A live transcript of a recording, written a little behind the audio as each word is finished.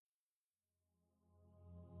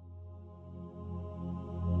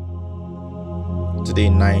Today,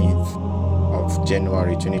 9th of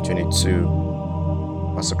January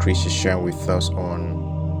 2022, Pastor Chris is sharing with us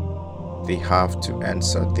on they have to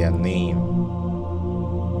answer their name,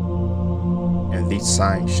 and this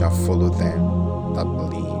sign shall follow them that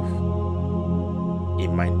believe.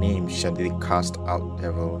 In my name shall they cast out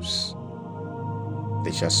devils,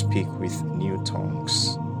 they shall speak with new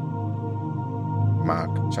tongues. Mark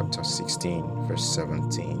chapter 16, verse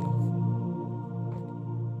 17.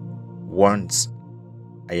 Once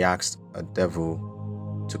I asked a devil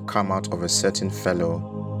to come out of a certain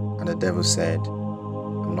fellow, and the devil said,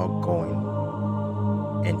 "I'm not going,"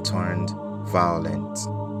 and turned violent.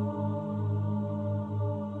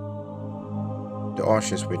 The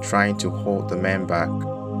ushers were trying to hold the man back,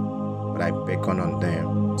 but I beckoned on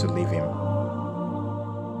them to leave him.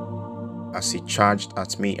 As he charged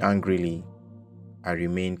at me angrily, I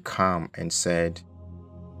remained calm and said,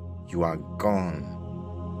 "You are gone."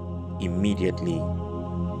 Immediately,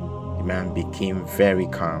 the man became very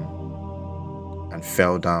calm and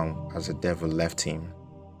fell down as the devil left him.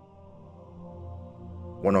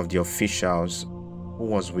 One of the officials who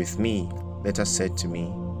was with me later said to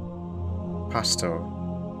me, "Pastor,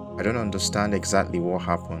 I don't understand exactly what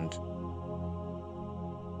happened.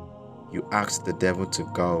 You asked the devil to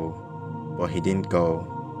go, but he didn't go.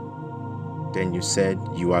 Then you said,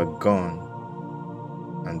 'You are gone,'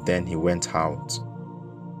 and then he went out."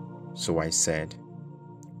 So I said,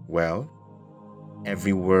 "Well,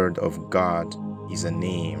 every word of God is a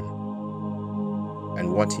name,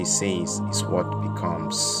 and what he says is what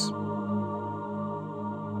becomes."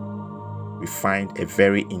 We find a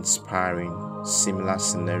very inspiring, similar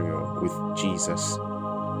scenario with Jesus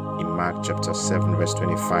in Mark chapter 7, verse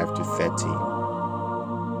 25 to 30.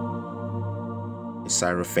 A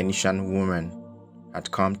Syrophoenician woman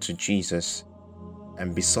had come to Jesus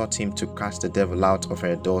and besought him to cast the devil out of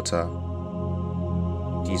her daughter.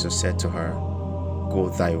 Jesus said to her, "Go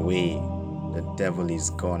thy way, the devil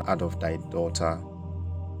is gone out of thy daughter."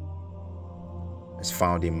 As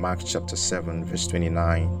found in Mark chapter 7, verse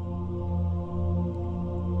 29.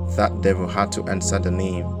 That devil had to answer the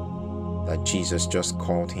name that Jesus just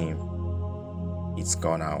called him. It's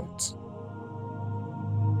gone out.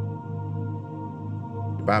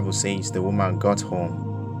 The Bible says the woman got home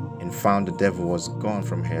and found the devil was gone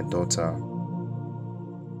from her daughter.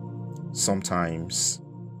 Sometimes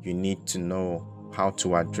you need to know how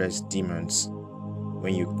to address demons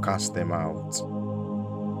when you cast them out.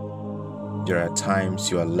 There are times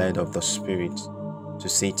you are led of the Spirit to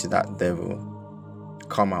say to that devil,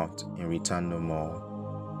 "Come out and return no more."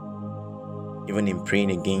 Even in praying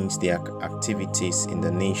against their activities in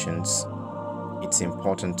the nations, it's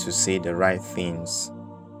important to say the right things.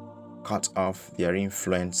 Cut off their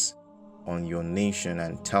influence on your nation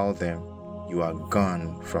and tell them you are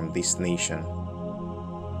gone from this nation.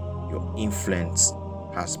 Your influence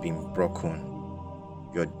has been broken.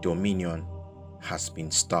 Your dominion has been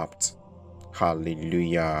stopped.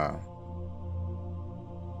 Hallelujah.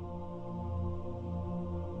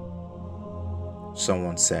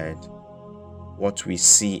 Someone said, "What we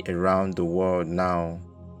see around the world now,"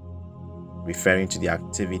 referring to the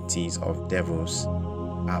activities of devils,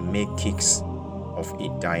 "are mere kicks of a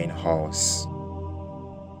dying horse.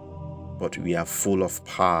 But we are full of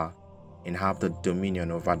power and have the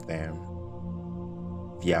dominion over them.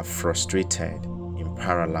 They are frustrated and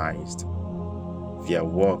paralyzed. Their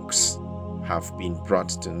works have been brought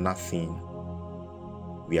to nothing.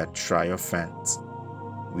 We are triumphant.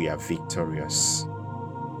 We are victorious.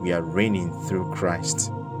 We are reigning through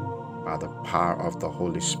Christ by the power of the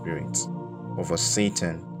Holy Spirit over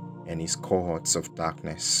Satan and his cohorts of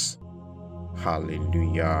darkness."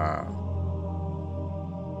 Hallelujah.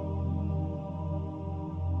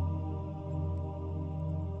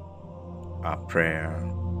 Our prayer.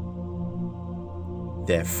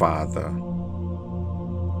 Dear Father,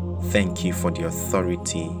 thank you for the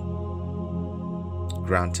authority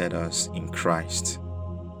granted us in Christ,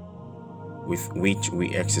 with which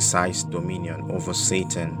we exercise dominion over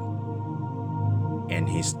Satan and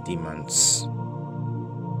his demons.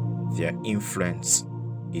 Their influence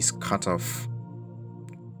is cut off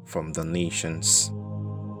from the nations.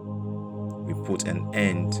 We put an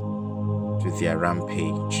end to their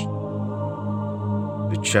rampage.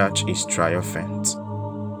 The church is triumphant,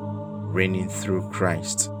 reigning through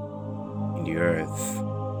Christ in the earth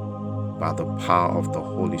by the power of the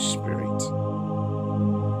Holy Spirit.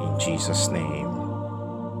 In Jesus' name,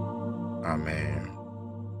 Amen.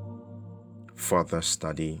 Further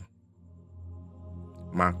study.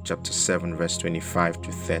 Mark chapter 7, verse 25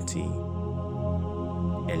 to 30,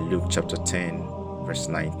 and Luke chapter 10, verse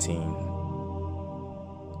 19.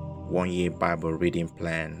 1-year Bible reading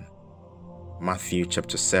plan. Matthew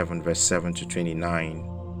chapter 7 verse 7 to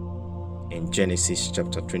 29 and Genesis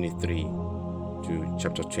chapter 23 to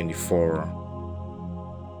chapter 24.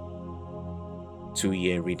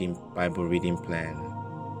 2-year Bible reading plan.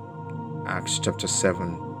 Acts chapter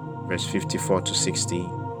 7 verse 54 to 60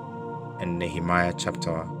 and Nehemiah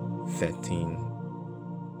chapter 13.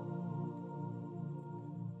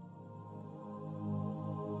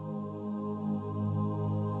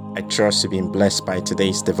 I trust you've been blessed by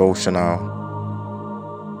today's devotional.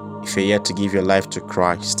 If you're yet to give your life to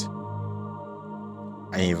Christ,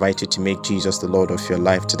 I invite you to make Jesus the Lord of your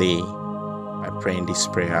life today by praying this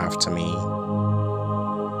prayer after me.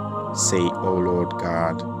 Say, "O Lord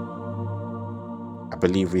God, I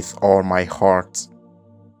believe with all my heart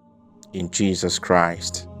in Jesus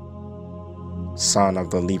Christ, Son of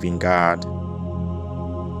the living God.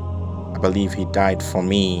 I believe He died for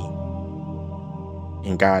me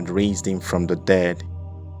and God raised Him from the dead.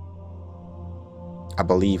 I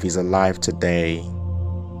believe He's alive today.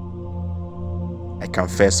 I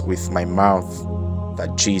confess with my mouth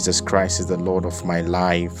that Jesus Christ is the Lord of my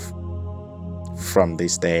life from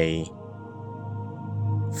this day.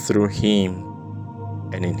 Through Him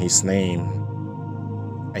and in His name,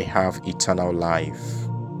 I have eternal life.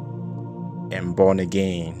 I'm born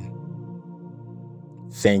again.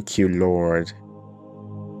 Thank you, Lord,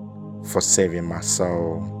 for saving my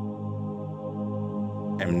soul.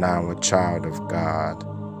 I'm now a child of God."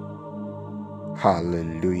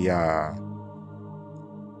 Hallelujah.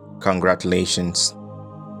 Congratulations.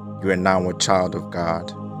 You are now a child of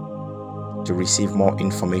God. To receive more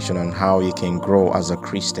information on how you can grow as a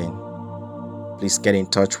Christian, please get in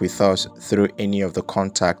touch with us through any of the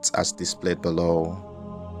contacts as displayed below,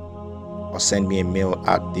 or send me a mail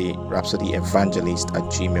at the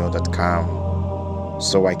rhapsodyevangelist@gmail.com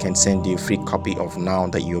so I can send you a free copy of Now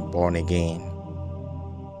That You're Born Again.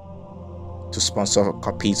 To sponsor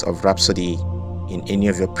copies of Rhapsody in any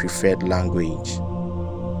of your preferred language,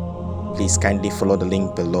 please kindly follow the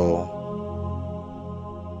link below.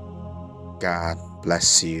 God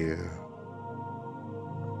bless you.